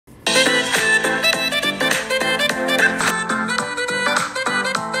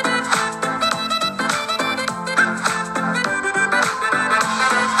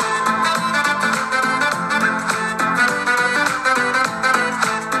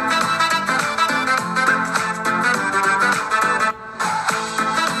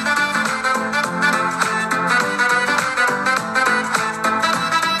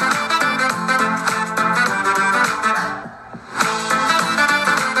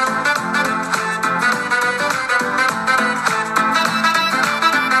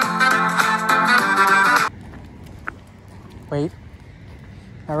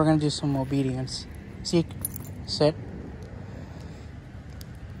some obedience. Zeke, sit.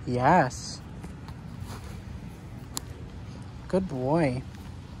 Yes. Good boy.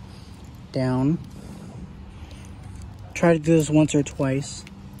 Down. Try to do this once or twice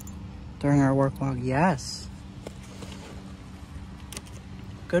during our work log. Yes.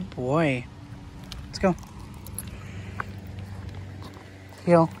 Good boy. Let's go.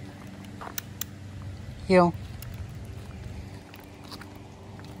 Heel. Heel.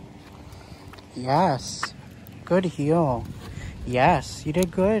 Yes. Good heel. Yes, you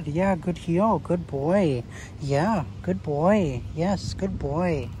did good. Yeah, good heel. Good boy. Yeah, good boy. Yes, good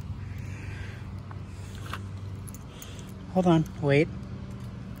boy. Hold on. Wait.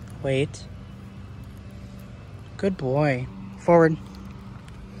 Wait. Good boy. Forward.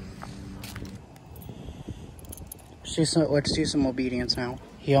 Let's do some obedience now.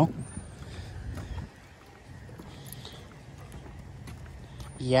 Heel.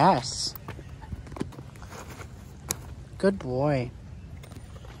 Yes. Good boy.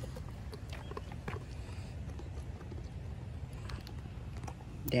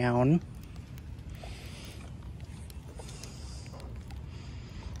 Down.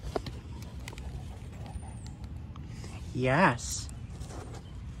 Yes.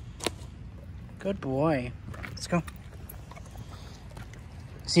 Good boy. Let's go.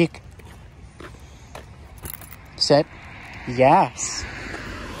 Zeke. Sit. Yes.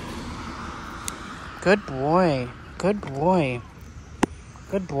 Good boy. Good boy.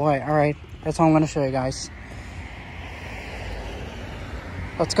 Good boy. All right. That's all I'm going to show you guys.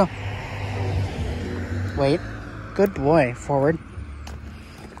 Let's go. Wait. Good boy. Forward.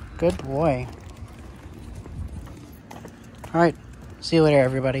 Good boy. All right. See you later,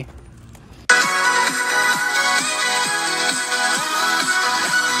 everybody.